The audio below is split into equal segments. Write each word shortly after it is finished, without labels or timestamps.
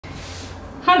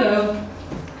Hello!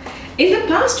 In the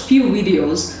past few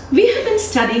videos, we have been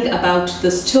studying about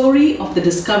the story of the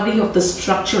discovery of the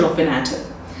structure of an atom.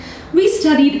 We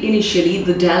studied initially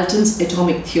the Dalton's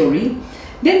atomic theory,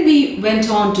 then we went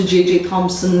on to J.J.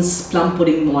 Thomson's plum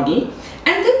pudding model,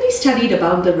 and then we studied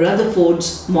about the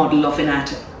Rutherford's model of an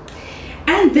atom.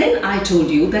 And then I told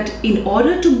you that in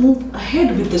order to move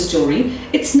ahead with the story,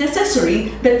 it's necessary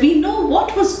that we know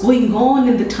what was going on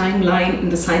in the timeline in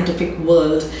the scientific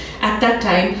world at that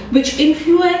time, which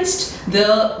influenced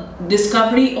the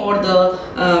discovery or the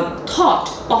thought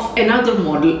of another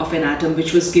model of an atom,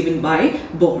 which was given by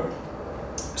Bohr.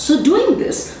 So doing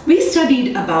this, we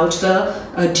studied about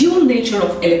the dual nature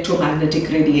of electromagnetic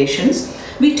radiations.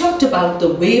 We talked about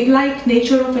the wave-like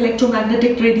nature of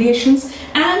electromagnetic radiations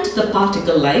and the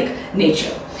particle-like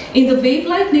nature. In the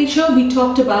wave-like nature, we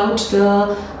talked about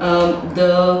the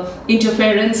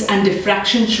interference and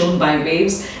diffraction shown by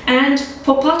waves, and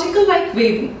for particle-like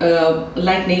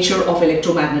like nature of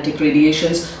electromagnetic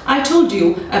radiations, I told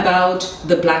you about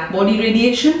the black body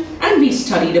radiation, and we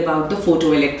studied about the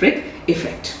photoelectric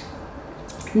effect.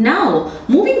 Now,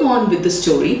 moving on with the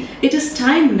story, it is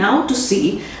time now to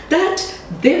see that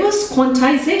there was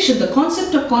quantization, the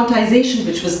concept of quantization,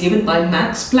 which was given by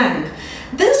Max Planck.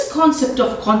 This concept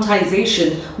of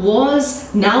quantization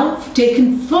was now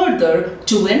taken further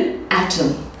to an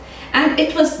atom. And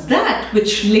it was that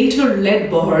which later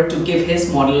led Bohr to give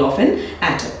his model of an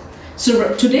atom.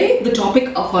 So today the topic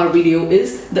of our video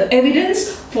is the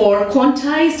evidence for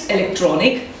quantized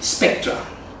electronic spectra.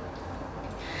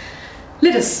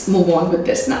 Let us move on with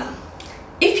this now.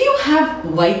 If you have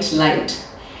white light,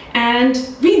 and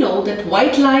we know that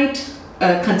white light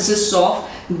consists of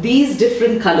these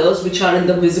different colors which are in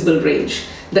the visible range.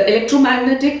 The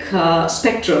electromagnetic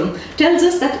spectrum tells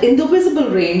us that in the visible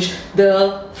range,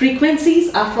 the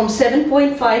frequencies are from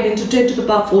 7.5 into 10 to the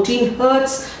power 14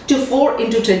 Hertz to 4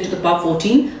 into 10 to the power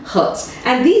 14 Hertz.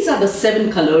 And these are the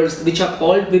 7 colors which are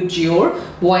called Vibgyor: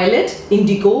 violet,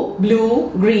 indigo,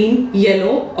 blue, green,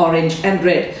 yellow, orange and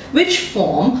red, which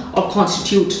form or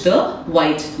constitute the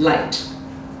white light.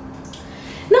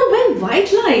 Now, when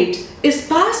white light is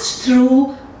passed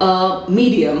through a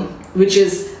medium which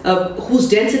is whose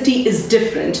density is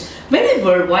different,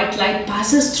 whenever white light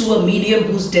passes through a medium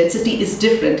whose density is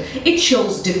different, it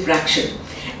shows diffraction.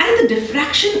 And the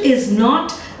diffraction is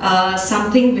not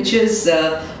something which is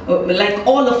like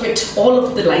all of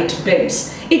the light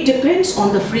bends. It depends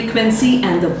on the frequency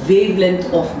and the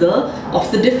wavelength of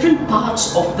the different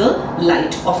parts of the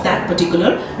light of that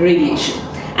particular radiation.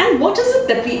 And what is it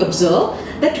that we observe?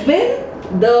 That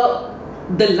when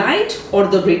the light or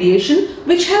the radiation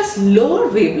which has lower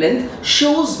wavelength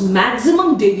shows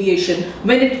maximum deviation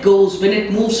when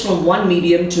it moves from one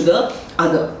medium to the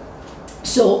other.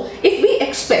 So if we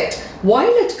expect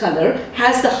violet color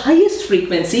has the highest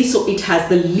frequency, so it has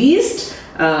the least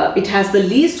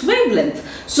wavelength.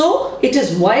 So it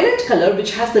is violet color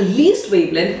which has the least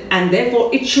wavelength, and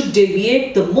therefore it should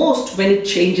deviate the most when it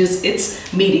changes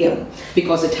its medium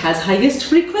because it has highest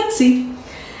frequency.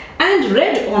 And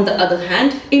red, on the other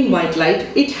hand, in white light,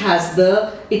 it has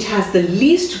the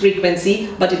least frequency,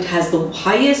 but it has the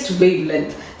highest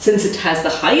wavelength. Since it has the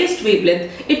highest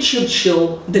wavelength, it should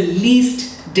show the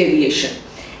least deviation.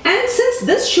 And since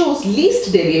this shows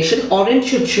least deviation, orange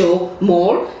should show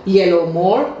more, yellow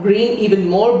more, green even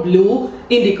more, blue,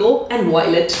 indigo and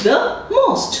violet the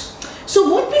most. So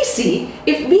what we see,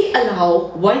 if we allow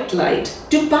white light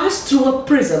to pass through a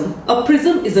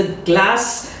prism is a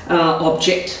glass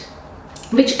object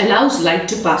which allows light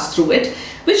to pass through it,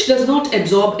 which does not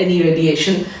absorb any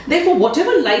radiation. Therefore,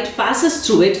 whatever light passes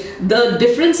through it, the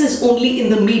difference is only in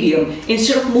the medium.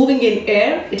 Instead of moving in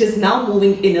air, it is now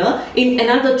moving in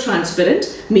another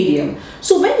transparent medium.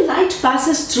 So when light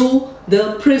passes through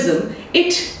the prism,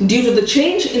 due to the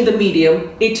change in the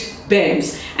medium, it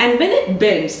bends. And when it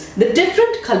bends, the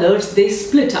different colors, they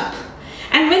split up.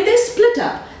 And when they split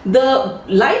up, the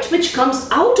light which comes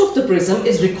out of the prism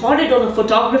is recorded on a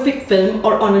photographic film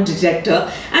or on a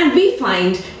detector, and we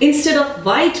find, instead of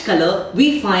white color,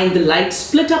 we find the light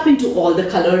split up into all the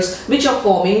colors which are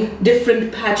forming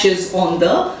different patches on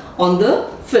the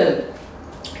film.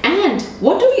 And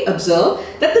what do we observe?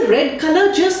 That the red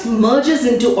color just merges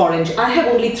into orange. I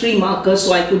have only 3 markers,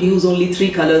 so I could use only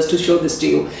 3 colors to show this to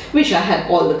you, which I have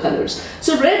all the colors.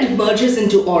 So red merges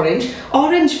into orange,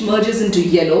 orange merges into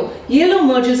yellow, yellow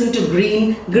merges into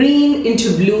green, green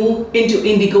into blue, into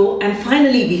indigo, and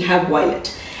finally we have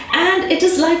violet. And it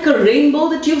is like a rainbow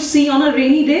that you see on a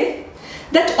rainy day,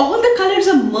 that all the colors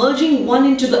are merging one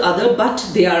into the other, but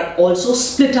they are also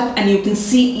split up and you can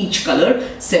see each color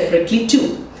separately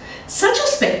too. Such a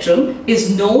spectrum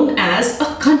is known as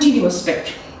a continuous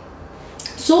spectrum.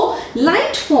 So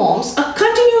light forms a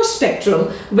continuous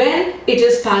spectrum when it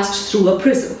is passed through a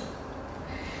prism.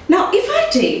 Now if I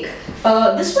take,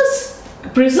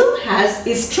 prism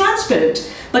is transparent,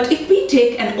 but if we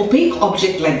take an opaque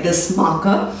object like this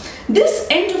marker, this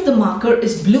end of the marker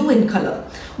is blue in color.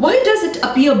 Why does it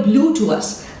appear blue to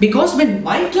us? Because when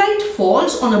white light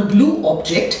falls on a blue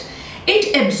object,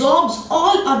 it absorbs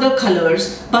all other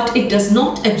colors, but it does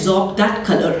not absorb that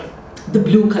color, the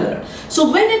blue color.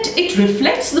 So when it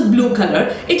reflects the blue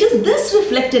color, it is this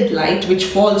reflected light which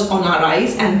falls on our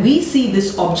eyes and we see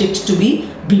this object to be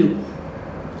blue.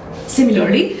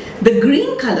 Similarly, the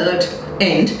green colored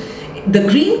end, the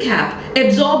green cap,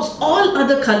 absorbs all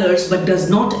other colors but does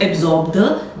not absorb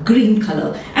the green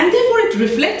color, and therefore it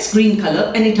reflects green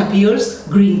color and it appears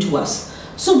green to us.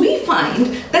 So we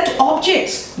find that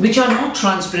objects which are not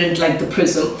transparent like the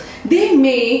prism, they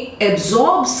may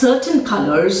absorb certain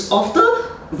colors of the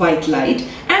white light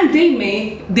and they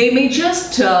may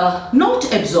just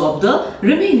not absorb the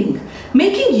remaining.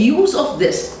 Making use of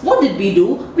this, what did we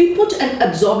do? We put an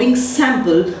absorbing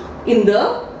sample in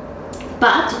the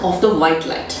path of the white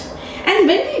light. And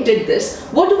when we did this,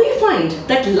 what do we find?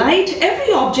 That light,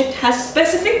 every object has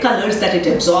specific colors that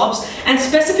it absorbs and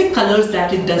specific colors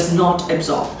that it does not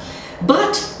absorb.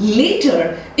 But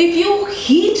later, if you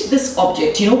heat this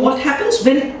object, you know what happens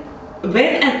when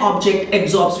an object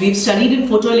absorbs? We've studied in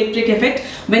photoelectric effect,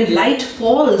 when light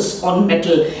falls on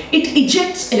metal, it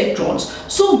ejects electrons.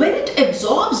 So when it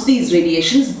absorbs these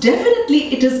radiations,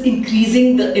 definitely it is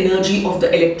increasing the energy of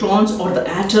the electrons or the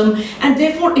atom, and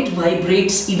therefore it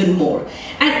vibrates even more.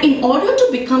 And in order to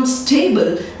become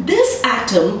stable, this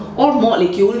atom or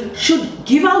molecule should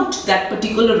give out that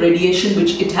particular radiation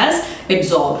which it has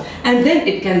absorbed, and then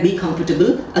it can be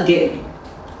comfortable again.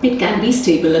 It can be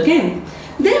stable again.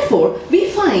 Therefore, we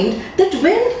find that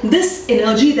when this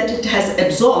energy that it has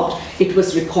absorbed, it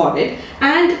was recorded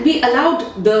and we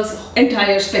allowed the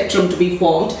entire spectrum to be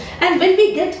formed, and when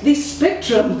we get this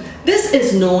spectrum, this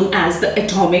is known as the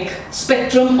atomic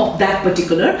spectrum of that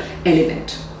particular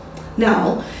element.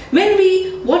 Now,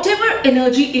 whatever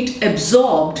energy it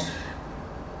absorbed,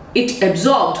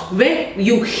 when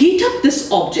you heat up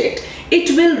this object, it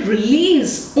will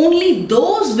release only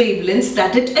those wavelengths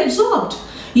that it absorbed.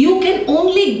 You can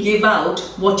only give out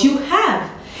what you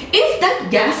have. If that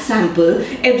gas sample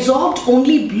absorbed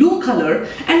only blue color,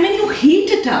 and when you heat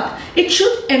it up, it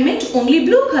should emit only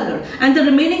blue color and the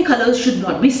remaining colors should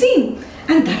not be seen.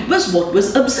 And that was what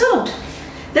was observed.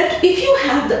 That if you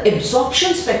have the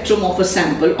absorption spectrum of a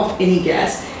sample of any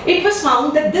gas, it was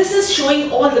found that this is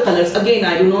showing all the colors. Again,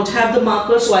 I do not have the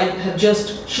marker, so I have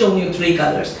just shown you 3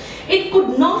 colors. It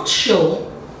could not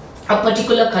show a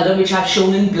particular color which I have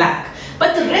shown in black.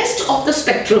 But the rest of the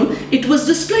spectrum, it was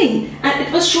displaying, and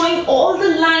it was showing all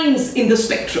the lines in the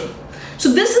spectrum.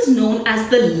 So this is known as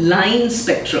the line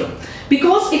spectrum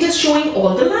because it is showing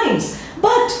all the lines.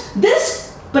 But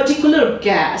this particular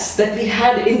gas that we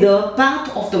had in the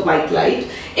path of the white light,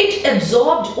 it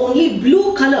absorbed only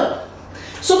blue color.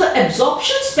 So the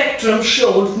absorption spectrum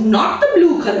showed not the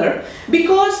blue color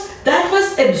because that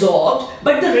was absorbed,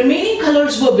 but the remaining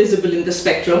colors were visible in the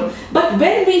spectrum. But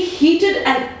when we heated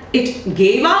and it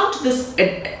gave out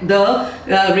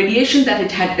the radiation that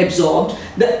it had absorbed,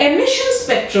 the emission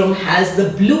spectrum has the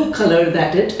blue color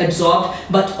that it absorbed,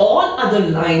 but all other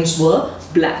lines were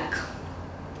black.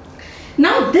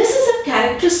 Now this is a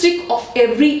characteristic of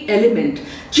every element.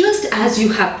 Just as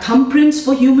you have thumbprints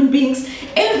for human beings,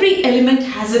 every element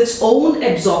has its own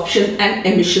absorption and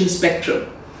emission spectrum.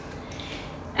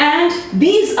 And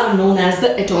these are known as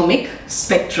the atomic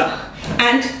spectra,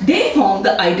 and they form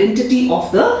the identity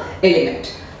of the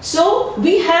element. So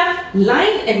we have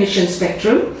line emission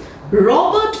spectrum.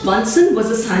 Robert Bunsen was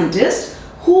a scientist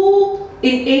who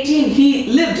he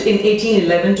lived in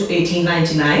 1811 to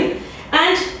 1899,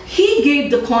 and he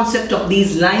gave the concept of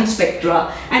these line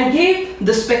spectra and gave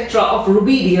the spectra of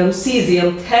rubidium,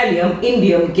 cesium, thallium,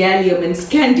 indium, gallium and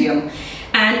scandium.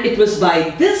 And it was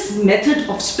by this method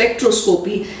of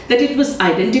spectroscopy that it was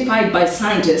identified by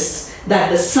scientists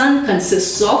that the sun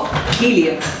consists of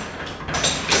helium.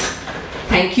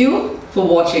 Thank you for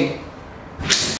watching.